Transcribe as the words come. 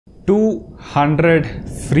200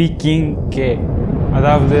 freaking K.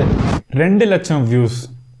 அதாவது 2 லட்சம் views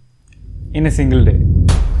in a single day.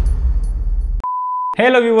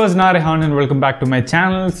 Hello viewers, Narahan and welcome back to my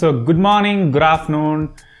channel. So good morning, good afternoon,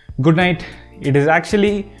 good night. It is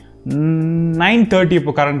actually 9:30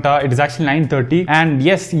 இப்போ கரண்டா. It is actually 9:30 and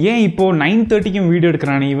S ஏன் இப்போ 9:30க்கு video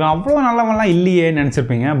எடுக்கிறானே இவன் அவ்வளோ நல்லவெல்லாம் இல்லையே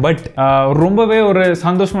நினச்சிருப்பீங்க. But ரொம்பவே ஒரு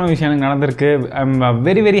சந்தோஷமான விஷயம் எனக்கு நடந்திருக்கு. I am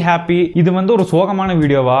very very happy. இது வந்து ஒரு சோகமான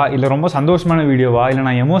வீடியோவா இல்லை ரொம்ப சந்தோஷமான வீடியோவா இல்லை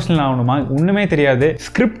நான் எமோஷனல் ஆகணுமா ஒன்றுமே தெரியாது.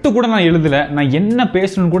 ஸ்கிரிப்ட் கூட நான் எழுதலை, நான் என்ன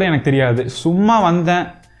பேசணும்னு கூட எனக்கு தெரியாது. சும்மா வந்தேன்,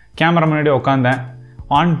 கேமரா முன்னாடி உட்காந்தேன்,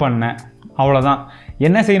 ஆன் பண்ணேன், அவ்வளோதான்.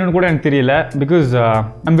 என்ன செய்யணும்னு கூட எனக்கு தெரியல. Because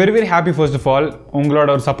I'm very very happy. First of all உங்களோட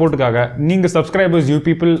ஒரு சப்போர்ட்டுக்காக. நீங்கள் subscribers, you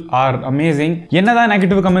people are amazing. என்னதான்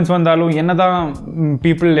நெகட்டிவ் கமெண்ட்ஸ் வந்தாலும், என்னதான்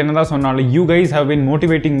பீப்புள் என்னதான் சொன்னாலும், you guys have been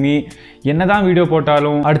motivating me. என்னதான் வீடியோ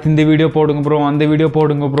போட்டாலும் அடுத்து இந்த வீடியோ போடுங்க ப்ரோ, அந்த வீடியோ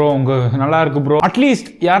போடுங்க ப்ரோ, உங்க நல்லா இருக்கு ப்ரோ. அட்லீஸ்ட்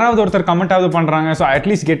யாராவது ஒருத்தர் கமெண்ட்டாவது பண்ணுறாங்க. So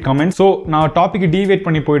at least get comment. So நான் டாபிக் டிவேட்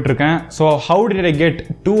பண்ணி போயிட்டு இருக்கேன். So how did I get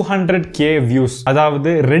 200K views,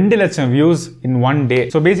 அதாவது 2 லட்சம் views in one day.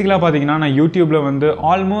 So பேசிக்கலாக பார்த்தீங்கன்னா நான் யூடியூப்ல வந்து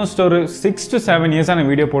ஆல்மோஸ்ட் ஒரு 6 to 7 இயர்ஸாக நான்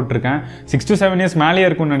வீடியோ போட்டிருக்கேன். 6 to 7 இயர்ஸ் மேலேயே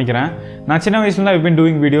இருக்கும்னு நினைக்கிறேன். நான் சின்ன வயசுல தான் ஐ பின்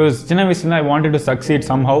டூயிங் வீடியோஸ். சின்ன வயசுல I wanted to succeed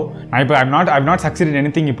somehow. நான் இப்போ ஐ நாட் சக்சீட்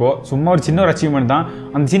எனிதிங். இப்போ சும்மா ஒரு சின்ன ஒரு அச்சீவ்மெண்ட் தான்.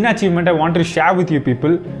 அந்த சின்ன achievement I want to share with you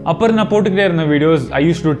people. அப்புறம் நான் போட்டுக்கிட்டே இருந்த videos, I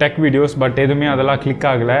use to tech videos, but எதுவுமே அதெல்லாம் கிளிக்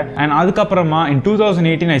ஆகலை. அண்ட் அதுக்கப்புறமா இன்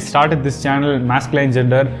 2018 I started this channel masculine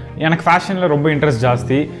gender. எனக்கு ஃபேஷனில் ரொம்ப இன்ட்ரெஸ்ட்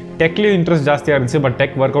ஜாஸ்தி, டெக்லேயும் இன்ட்ரெஸ்ட் ஜாஸ்தியாக இருந்துச்சு. பட்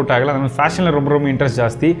டெக் ஒர்க் அவுட் ஆகலை. அதனால ஃபேஷனில் ரொம்ப ரொம்ப இன்ட்ரெஸ்ட்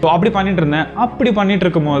ஜாஸ்தி. ஸோ அப்படி பண்ணிட்டு இருந்தேன். அப்படி பண்ணிட்டு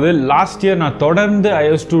இருக்கும்போது லாஸ்ட் இயர் நான் தொடர்ந்து ஐ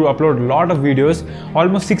use to upload lot of videos.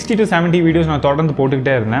 Almost 60 to 70 videos நான் தொடர்ந்து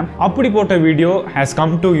போட்டுக்கிட்டே இருந்தேன். அப்படி போட்ட video has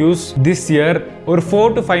come to use this year. ஒரு 4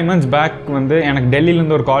 to 5 months பேக் வந்து எனக்கு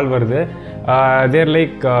டெல்லியிலேருந்து ஒரு கால் வருது. தேர்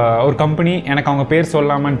லைக் ஒரு கம்பெனி, எனக்கு அவங்க பேர்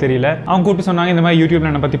சொல்லாமான்னு தெரியல. அவங்க கூப்பிட்டு சொன்னாங்க, இந்த மாதிரி யூடியூப்ல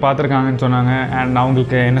என்னை பற்றி பார்த்துருக்காங்கன்னு சொன்னாங்க. அண்ட்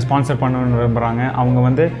அவங்களுக்கு என்ன ஸ்பான்சர் பண்ணணும்னு விரும்புகிறாங்க. அவங்க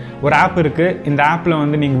வந்து ஒரு ஆப் இருக்குது, இந்த ஆப்பில்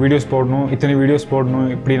வந்து நீங்கள் வீடியோஸ் போடணும், இத்தனை வீடியோஸ் போடணும்,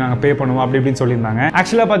 இப்படி நாங்கள் பே பண்ணுவோம் அப்படி இப்படின்னு சொல்லியிருந்தாங்க.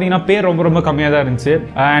 ஆக்சுவலாக பார்த்தீங்கன்னா பே ரொம்ப ரொம்ப கம்மியாக தான் இருந்துச்சு.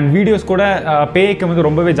 அண்ட் வீடியோஸ் கூட பேக்கு வந்து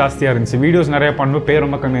ரொம்பவே ஜாஸ்தியாக இருந்துச்சு. வீடியோஸ் நிறைய பண்ணுவோம், பே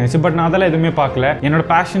ரொம்ப கம்மியாக இருந்துச்சு. பட் நான் அதெல்லாம் எதுவுமே பார்க்கல. என்னோட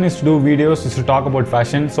fashion is to two videos, is to talk about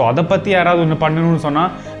fashion. So அதை பற்றி யாராவது ஒன்று பண்ணணும்னு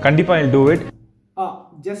சொன்னால் கண்டிப்பாக ஐ do it.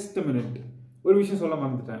 Just a minute. ஒரு விஷயம் சொல்ல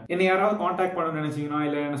மறந்துட்டேன். என்னை யாராவது காண்டாக்ட் பண்ணணும்னு நினைச்சீங்கன்னா,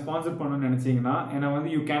 இல்லை என்ன ஸ்பான்சர் பண்ணணும்னு நினைச்சீங்கன்னா, என்னை வந்து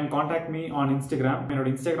you can contact me on Instagram. என்னோட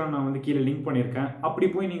இன்ஸ்டாகிராம் நான் வந்து கீழே லிங்க் பண்ணியிருக்கேன். அப்படி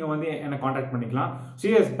போய் நீங்க வந்து என்னை காண்டாக்ட் பண்ணிக்கலாம்.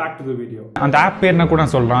 So S, back to the video. அந்த ஆப் பேர்னா கூட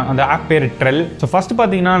நான் சொல்றேன். அந்த ஆப் பேர் ட்ரெல். ஸோ ஃபர்ஸ்ட்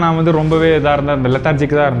பார்த்தீங்கன்னா நான் வந்து ரொம்பவே இதாக இருந்தேன், அந்த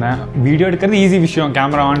லெத்தார்ஜிக்கு தான் இருந்தேன். வீடியோ எடுக்கிறது ஈஸி விஷயம்,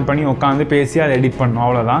 கேமரா ஆன் பண்ணி உட்காந்து பேசி அதை எடிட் பண்ணணும்,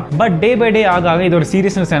 அவ்வளோதான். பட் டே பை டே ஆக ஆக இதோட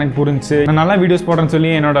சீரியஸ்னஸ் எனக்கு புரிஞ்சு, நான் நல்லா வீடியோஸ் போடுறேன்னு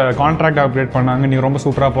சொல்லி என்னோட கான்ட்ராக்ட் அப்டேட் பண்ணாங்க. நீ ரொம்ப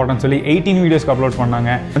சூப்பராக போடுறேன்னு சொல்லி 18 வீடியோஸ்க்கு அப்லோட்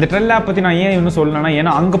பண்ணாங்க. அந்த ட்ரெல் ஆப் பற்றி நான் ஏன் இன்னும் சொல்லலைன்னா,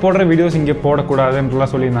 ஏன்னா அங்கே போடுற வீடியோஸ் இங்கே போடக்கூடாதுன்றலாம்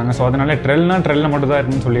சொல்லியிருந்தாங்க. ஸோ அதனால ட்ரெல்ல மட்டும் தான்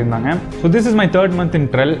இருக்குன்னு சொல்லியிருந்தாங்க. So this is my 3rd month in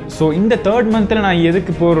ட்ரெல். So இந்த 3rd monthல நான்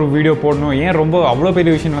எதுக்கு இப்போ ஒரு வீடியோ போடணும், ஏன் ரொம்ப அவ்வளோ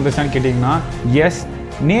பெரிய விஷயம் வந்துச்சான்னு கேட்டிங்கன்னா, எஸ்,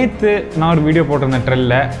 நேற்று நான் ஒரு வீடியோ போட்டிருந்தேன்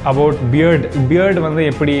ட்ரெல்ல அபவுட் பியர்டு வந்து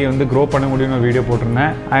எப்படி வந்து க்ரோ பண்ண முடியும்னு ஒரு வீடியோ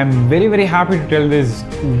போட்டிருந்தேன். I am very very happy to tell this.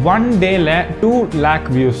 One டேல 2 lakh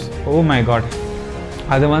views. Oh my God.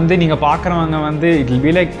 அது வந்து நீங்கள் பார்க்குறவங்க வந்து இட் வில்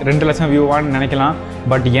பி லைக் 2 லட்சம் வியூவான்னு நினைக்கலாம்.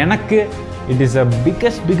 பட் எனக்கு it is a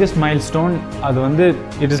biggest milestone. அது வந்து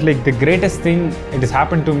it is like the greatest thing it has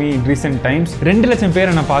happened to me in recent times. 2 லட்சம்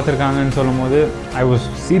பேர் என்ன பார்த்துருக்காங்கன்னு சொல்லும் போது I was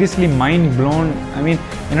seriously mind blown. I mean,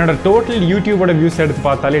 என்னோட டோட்டல் யூடியூபோட வியூஸ் எடுத்து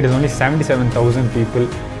பார்த்தாலே it is only 77,000 people.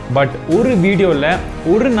 But ஒரு வீடியோவில்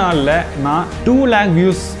ஒரு நாளில் நான் 2 lakh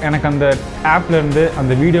வியூஸ் எனக்கு அந்த ஆப்லேருந்து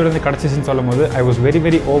அந்த வீடியோலேருந்து கிடச்சிச்சின்னு சொல்லும் போது I was very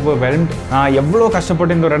very overwhelmed. நான் எவ்வளோ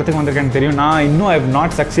கஷ்டப்பட்டு இந்த ஒரு இடத்துக்கு வந்திருக்கேன்னு தெரியும். நான் இன்னும் I have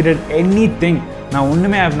not succeeded anything. நான்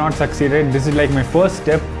ஒன்றுமே I have not succeeded. This is like my first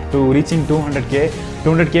step to reaching 200K.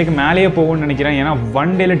 200Kக்கு மேலேயே போகும்னு நினைக்கிறேன். ஏன்னா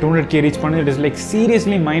ஒன் டேல 200K ரீச் பண்ணது it is like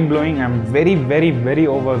seriously mind blowing. I am very very very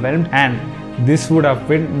overwhelmed. And this would have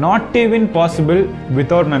been not even possible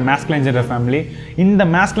without my masculine gender family. இந்த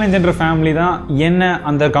masculine gender family தான் என்ன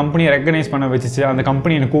அந்த கம்பெனியை recognise பண்ண வச்சுச்சு, அந்த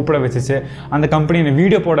company என்னை கூப்பிட வச்சுச்சு, அந்த கம்பெனி என்னை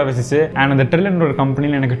வீடியோ போட வச்சுச்சு. அண்ட் அந்த ட்ரெல்ன்ற ஒரு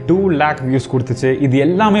கம்பெனியில் எனக்கு 2 lakh வியூஸ் கொடுத்துச்சு. இது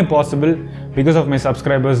எல்லாமே possible because of my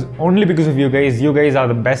subscribers, only because of you guys are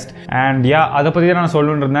the best. and yeah, அதை பற்றி தான் நான்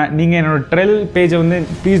சொல்லணுன்னு இருந்தேன். நீங்கள் என்னோட ட்ரெல் பேஜை வந்து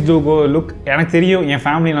ப்ளீஸ் டூ கோ லுக். எனக்கு தெரியும் என்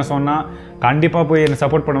ஃபேமிலி நான் சொன்னால் கண்டிப்பாக போய் என்ன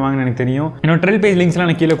சப்போர்ட் பண்ணுவாங்கன்னு எனக்கு தெரியும். என்னோட ட்ரெல் பேஜ் லிங்க்ஸ்லாம்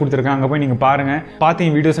நான் கீழே கொடுத்துருக்கேன். அங்கே போய் நீங்கள் பாருங்கள், பார்த்து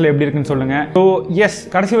என் வீடியோஸில் எப்படி இருக்குன்னு சொல்லுங்கள். ஸோ எஸ்,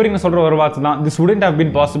 கடைசி வரைக்கும் நான் சொல்கிற ஒரு வார்த்தை தான், this wouldn't have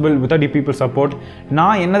been possible without you people support.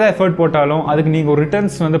 நான் என்னதான் எஃபர்ட் போட்டாலும் அதுக்கு நீங்கள் ஒரு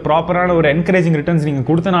ரிட்டர்ன்ஸ் வந்து ப்ராப்பரான ஒரு என்கரேஜிங் ரிட்டர்ன்ஸ் நீங்கள்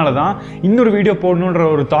கொடுத்தனால தான் இன்னொரு வீடியோ போடணுன்ற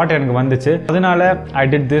ஒரு தாட் எனக்கு வந்துச்சு. அதனால I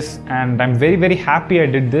did this and I'm very very happy I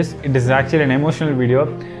did this. It is actually an emotional video.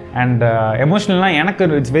 And எமோஷனல்னால்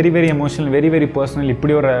எனக்கு it's very very emotional, very very personal.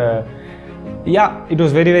 இப்படி ஒரு yeah, it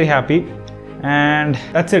was very very happy and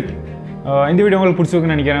that's it. இந்த video உங்களுக்கு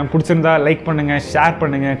பிடிச்சிருக்குன்னு நினைக்கிறேன். பிடிச்சிருந்தா like பண்ணுங்கள், share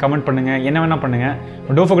பண்ணுங்கள், கமெண்ட் பண்ணுங்கள், என்ன வேணால் பண்ணுங்கள்.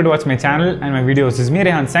 Don't forget to watch my channel and my videos. This is me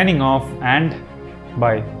Rehan signing off and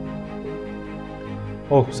bye.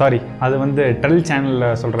 Oh sorry, அது வந்து TRELL சேனலில்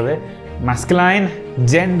சொல்கிறது masculine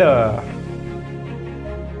gender.